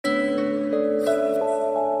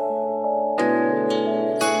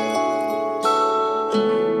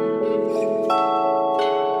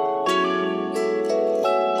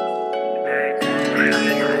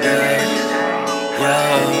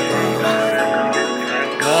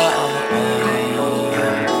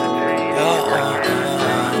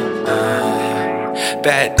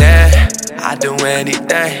Back then, I'd do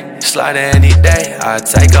anything, slide any day, I'd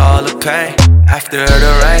take all the pain. After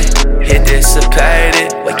the rain, it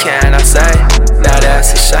dissipated, what can I say? Now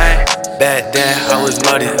that's a shame. Back then, I was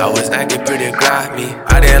muddy, I was acting pretty grimy.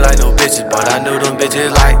 I didn't like no bitches, but I knew them bitches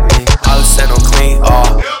liked me. I was set on clean,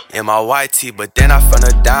 in my white tee, but then I found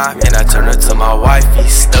a dime and I turned her to my wifey.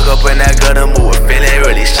 Stuck up in that gutter mood, feeling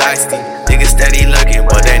really shiesty. Niggas steady looking,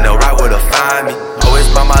 but they know right where to find me. Always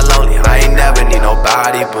by my lonely, I ain't never need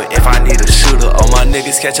nobody, but if I need a shooter, all my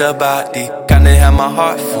niggas catch a body. Kinda had my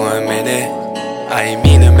heart for a minute. I ain't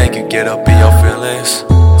mean to make you get up in your feelings,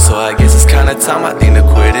 so I guess it's kinda time I think to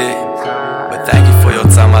quit it. But thank you for your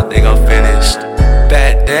time, I think I'm finished.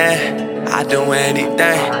 Back then, I'd do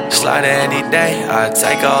anything, slide any day, I'd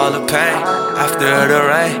take all the pain. After the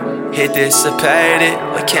rain, it dissipated,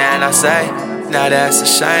 what can I say? Now that's a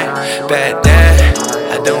shame. Back then,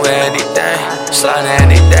 I'd do anything, slide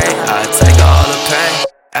any day, I'd take all the pain.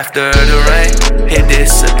 After the rain, it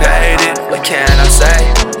dissipated, what can I say?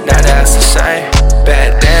 Now that's a shame.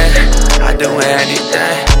 Back then, I'd do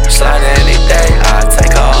anything, slide any day, I'd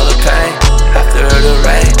take all the pain. After the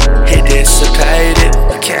rain, it dissipated.